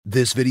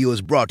This video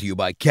is brought to you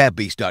by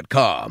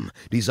catbeast.com.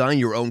 Design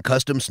your own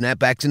custom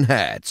snapbacks and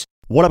hats.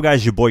 What up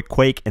guys, your boy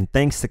Quake, and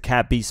thanks to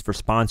Catbeast for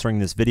sponsoring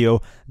this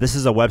video. This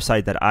is a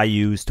website that I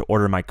use to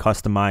order my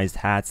customized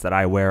hats that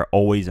I wear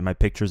always in my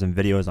pictures and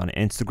videos on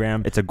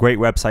Instagram. It's a great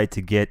website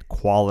to get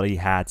quality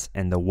hats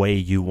and the way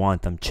you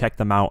want them. Check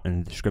them out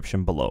in the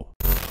description below.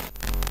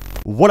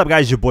 What up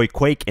guys, your boy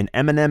Quake, and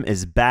Eminem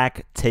is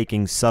back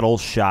taking subtle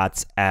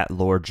shots at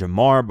Lord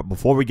Jamar. But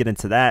before we get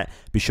into that,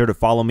 be sure to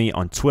follow me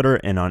on Twitter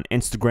and on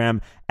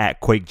Instagram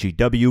at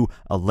QuakeGW.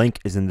 A link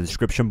is in the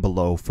description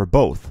below for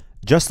both.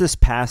 Just this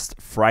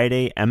past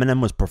Friday,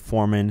 Eminem was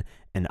performing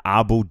in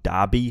Abu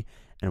Dhabi,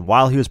 and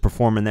while he was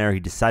performing there, he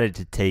decided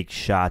to take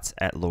shots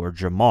at Lord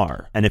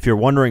Jamar. And if you're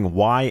wondering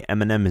why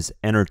Eminem is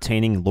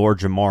entertaining Lord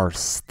Jamar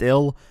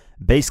still,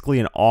 basically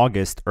in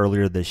August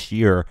earlier this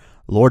year,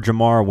 Lord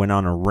Jamar went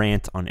on a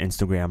rant on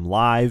Instagram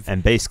Live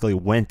and basically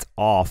went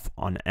off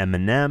on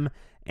Eminem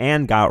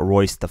and got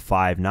Royce the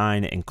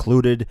 5'9"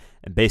 included,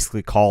 and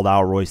basically called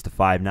out Royce the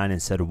 5'9"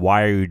 and said,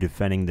 "Why are you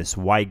defending this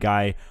white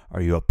guy? Are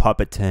you a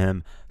puppet to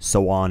him?"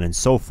 So on and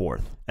so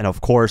forth. And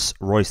of course,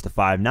 Royce the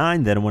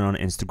 5'9" then went on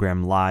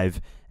Instagram Live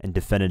and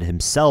defended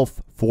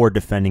himself for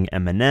defending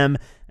Eminem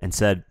and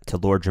said to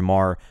Lord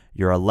Jamar,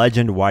 "You're a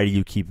legend. Why do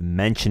you keep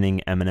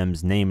mentioning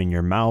Eminem's name in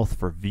your mouth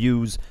for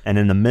views?" And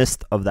in the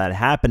midst of that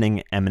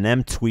happening,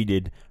 Eminem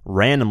tweeted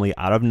randomly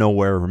out of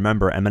nowhere.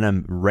 Remember,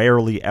 Eminem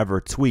rarely ever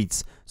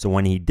tweets, so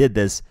when he did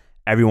this,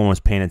 everyone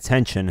was paying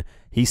attention.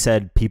 He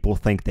said people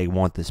think they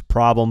want this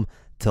problem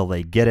till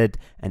they get it,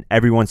 and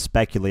everyone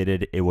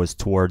speculated it was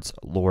towards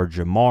Lord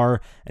Jamar,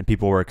 and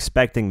people were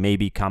expecting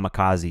maybe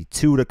Kamikaze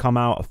 2 to come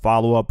out, a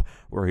follow-up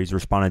where he's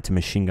responded to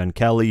Machine Gun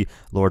Kelly,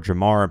 Lord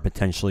Jamar, and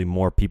potentially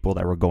more people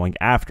that were going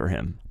after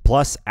him.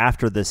 Plus,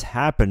 after this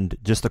happened,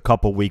 just a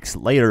couple weeks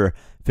later,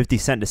 50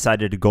 Cent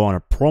decided to go on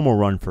a promo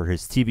run for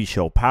his TV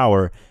show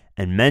Power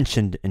and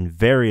mentioned in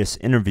various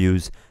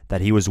interviews that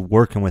he was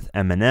working with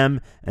Eminem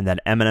and that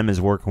Eminem is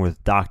working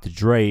with Dr.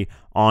 Dre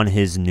on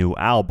his new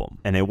album.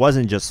 And it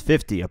wasn't just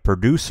 50. A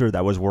producer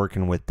that was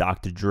working with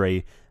Dr.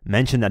 Dre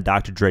mentioned that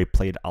Dr. Dre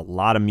played a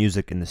lot of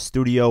music in the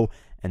studio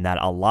and that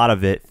a lot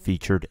of it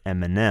featured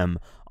Eminem.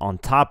 On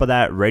top of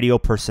that, radio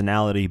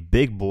personality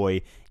Big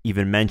Boy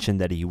even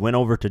mentioned that he went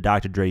over to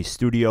Dr. Dre's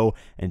studio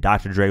and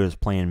Dr. Dre was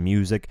playing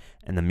music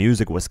and the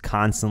music was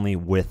constantly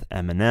with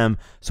Eminem.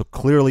 So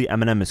clearly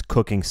Eminem is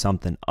cooking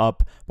something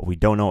up, but we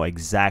don't know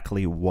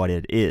exactly what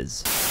it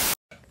is.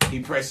 He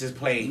presses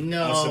play.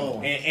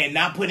 No. And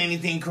not put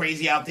anything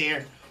crazy out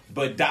there,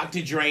 but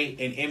Dr. Dre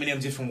and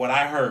Eminem, just from what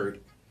I heard,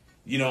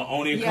 you know,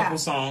 only a couple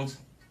songs.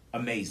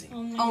 Amazing.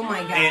 Oh my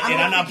God.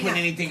 And I'm not putting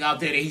anything out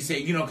there that he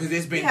said, you know, because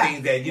there's been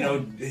things that, you know,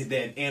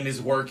 that M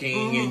is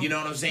working and you know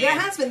what I'm saying? There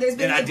has been. There's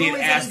been. And I did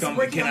ask him,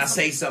 can I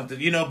say something?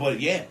 You know, but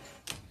yeah.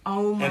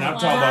 Oh my and I'm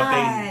talking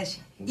gosh.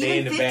 about they Even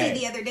in the 50 bag.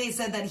 the other day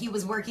said that he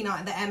was working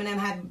on, that Eminem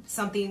had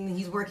something,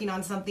 he's working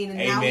on something, and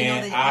hey, now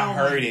man, we know that. I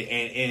heard it,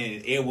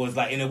 and it was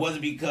like, and it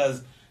wasn't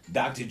because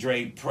Dr.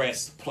 Dre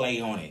pressed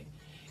play on it.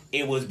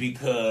 It was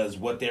because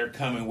what they're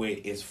coming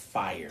with is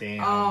fire.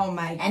 Damn. Oh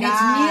my God. And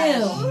it's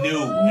new.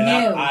 New. And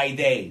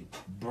I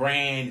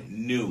brand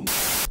new.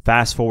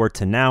 Fast forward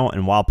to now,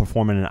 and while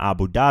performing in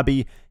Abu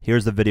Dhabi,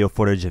 here's the video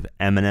footage of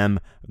Eminem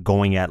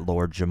going at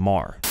Lord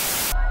Jamar.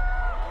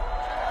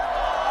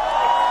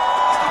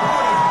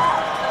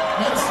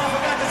 I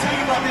forgot to tell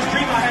you about this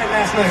dream I had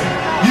last night.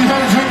 You had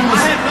a dream?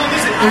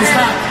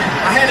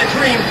 I had a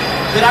dream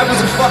that I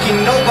was a fucking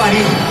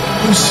nobody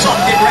who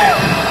sucked at rap.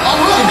 Oh,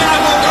 really? And then I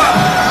woke up.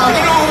 And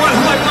you know who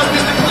I was,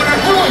 Mr. Porter?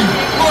 Who are you?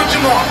 Lord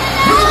Jamar.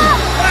 Really?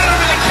 But I don't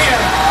really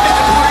care.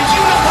 Mr. Porter, you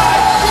know why?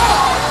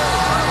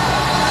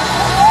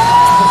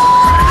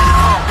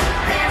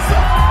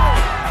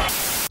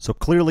 So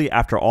clearly,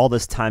 after all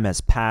this time has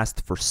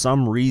passed, for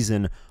some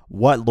reason,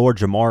 what Lord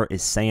Jamar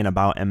is saying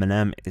about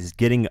Eminem is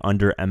getting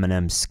under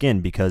Eminem's skin,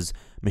 because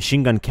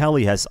Machine Gun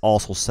Kelly has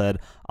also said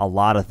a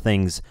lot of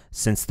things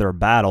since their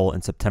battle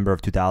in September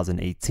of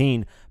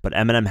 2018, but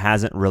Eminem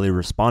hasn't really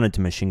responded to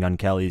Machine Gun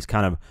Kelly. He's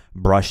kind of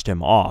brushed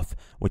him off,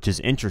 which is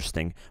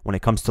interesting. When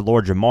it comes to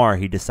Lord Jamar,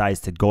 he decides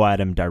to go at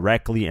him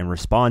directly and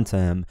respond to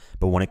him,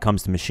 but when it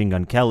comes to Machine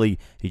Gun Kelly,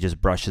 he just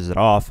brushes it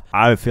off.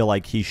 I feel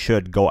like he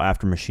should go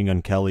after Machine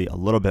Gun Kelly a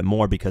little bit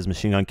more, because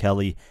Machine Gun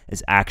Kelly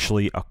is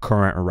actually a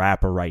current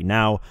rapper right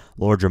now.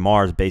 Lord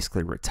Jamar is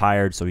basically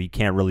retired, so he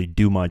can't really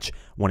do much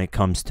when it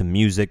comes to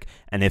music,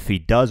 and if he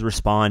does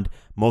respond,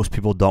 most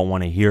people don't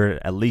want to hear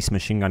it. At least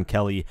Machine Gun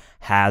Kelly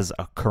has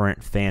a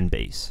current fan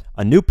base.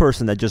 A new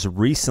person that just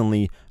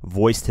recently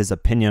voiced his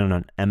opinion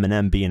on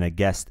Eminem being a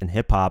guest in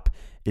hip-hop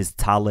is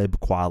Talib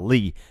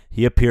Kweli.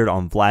 He appeared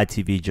on Vlad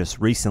TV just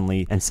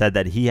recently and said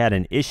that he had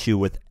an issue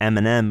with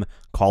Eminem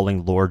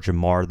calling Lord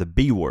Jamar the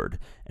B word.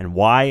 And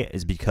why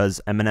is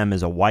because Eminem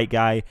is a white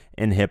guy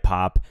in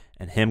hip-hop,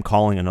 and him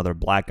calling another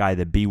black guy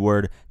the B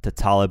word to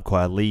Talib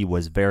Kweli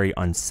was very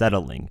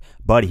unsettling.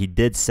 But he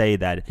did say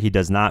that he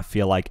does not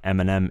feel like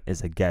Eminem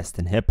is a guest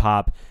in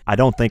hip-hop. I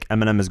don't think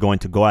Eminem is going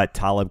to go at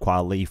Talib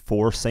Kweli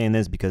for saying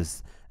this,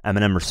 because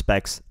Eminem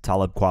respects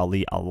Talib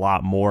Kweli a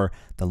lot more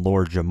than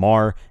Lord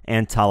Jamar,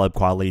 and Talib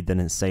Kweli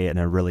didn't say it in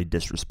a really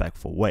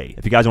disrespectful way.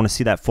 If you guys want to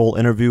see that full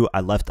interview,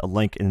 I left a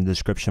link in the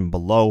description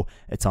below.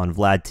 It's on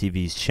Vlad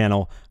TV's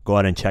channel. Go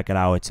ahead and check it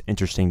out. It's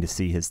interesting to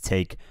see his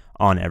take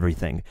on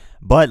everything.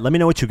 But let me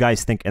know what you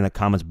guys think in the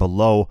comments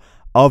below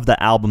of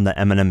the album that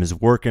Eminem is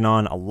working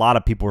on. A lot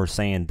of people are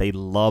saying they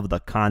love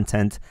the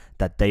content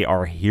that they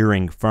are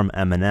hearing from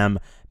Eminem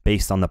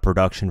based on the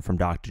production from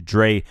Dr.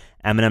 Dre.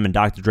 Eminem and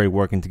Dr. Dre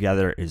working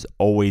together is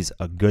always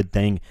a good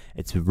thing.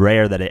 It's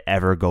rare that it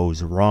ever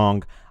goes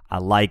wrong. I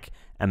like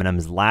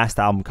Eminem's last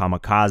album,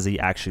 Kamikaze.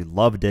 I actually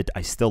loved it.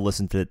 I still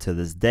listen to it to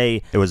this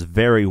day. It was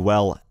very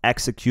well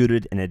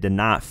executed, and it did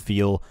not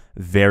feel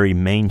very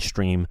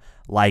mainstream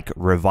like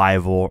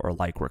Revival or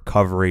like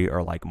Recovery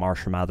or like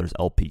Marshall Mathers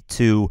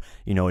LP2.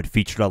 You know, it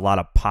featured a lot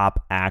of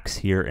pop acts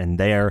here and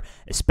there,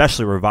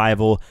 especially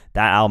Revival.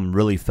 That album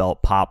really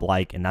felt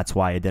pop-like, and that's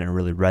why it didn't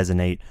really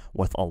resonate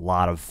with a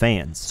lot of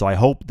fans. So I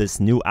hope this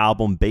new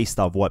album, based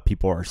off what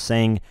people are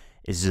saying,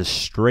 is just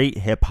straight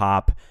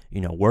hip-hop,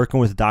 you know, working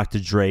with Dr.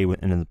 Dre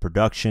in the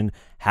production,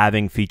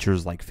 having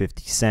features like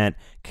 50 Cent,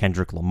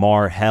 Kendrick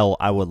Lamar. Hell,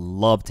 I would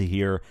love to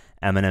hear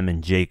Eminem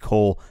and J.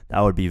 Cole.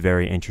 That would be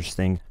very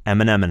interesting.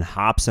 Eminem and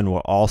Hopsin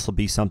will also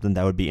be something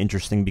that would be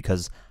interesting,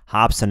 because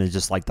Hopsin is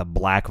just like the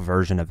black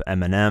version of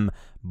Eminem,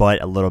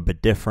 but a little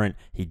bit different.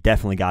 He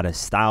definitely got his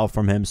style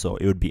from him, so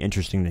it would be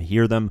interesting to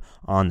hear them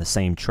on the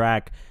same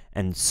track,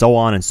 and so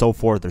on and so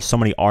forth. There's so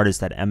many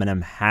artists that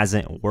Eminem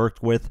hasn't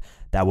worked with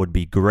that would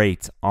be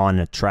great on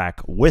a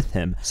track with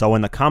him. So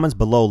in the comments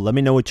below, let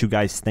me know what you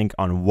guys think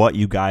on what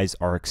you guys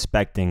are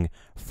expecting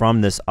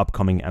from this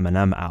upcoming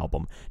Eminem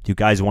album. Do you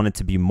guys want it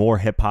to be more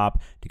hip-hop?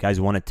 Do you guys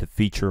want it to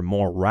feature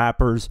more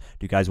rappers?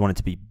 Do you guys want it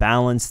to be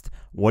balanced?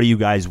 What do you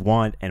guys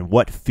want, and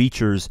what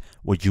features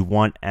would you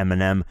want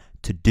Eminem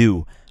to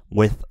do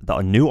with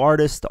the new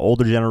artist, the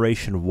older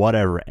generation,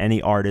 whatever,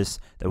 any artist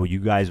that you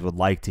guys would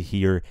like to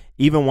hear,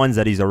 even ones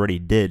that he's already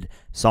did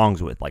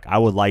songs with. Like, I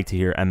would like to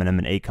hear Eminem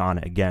and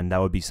Akon again. That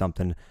would be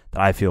something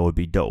that I feel would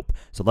be dope.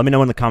 So let me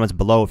know in the comments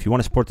below. If you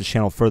want to support this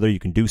channel further, you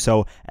can do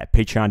so at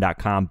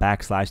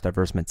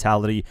patreon.com/diverse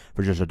mentality.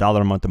 For just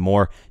 $1 a month or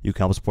more, you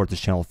can help support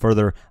this channel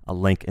further. A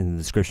link in the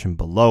description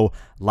below.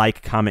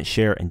 Like, comment,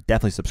 share, and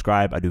definitely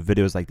subscribe. I do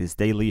videos like this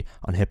daily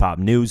on hip-hop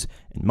news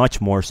and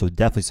much more, so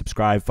definitely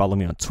subscribe. Follow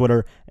me on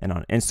Twitter and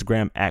on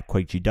Instagram at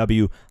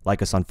QuakeGW.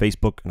 Like us on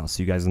Facebook, and I'll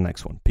see you guys in the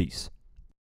next one. Peace.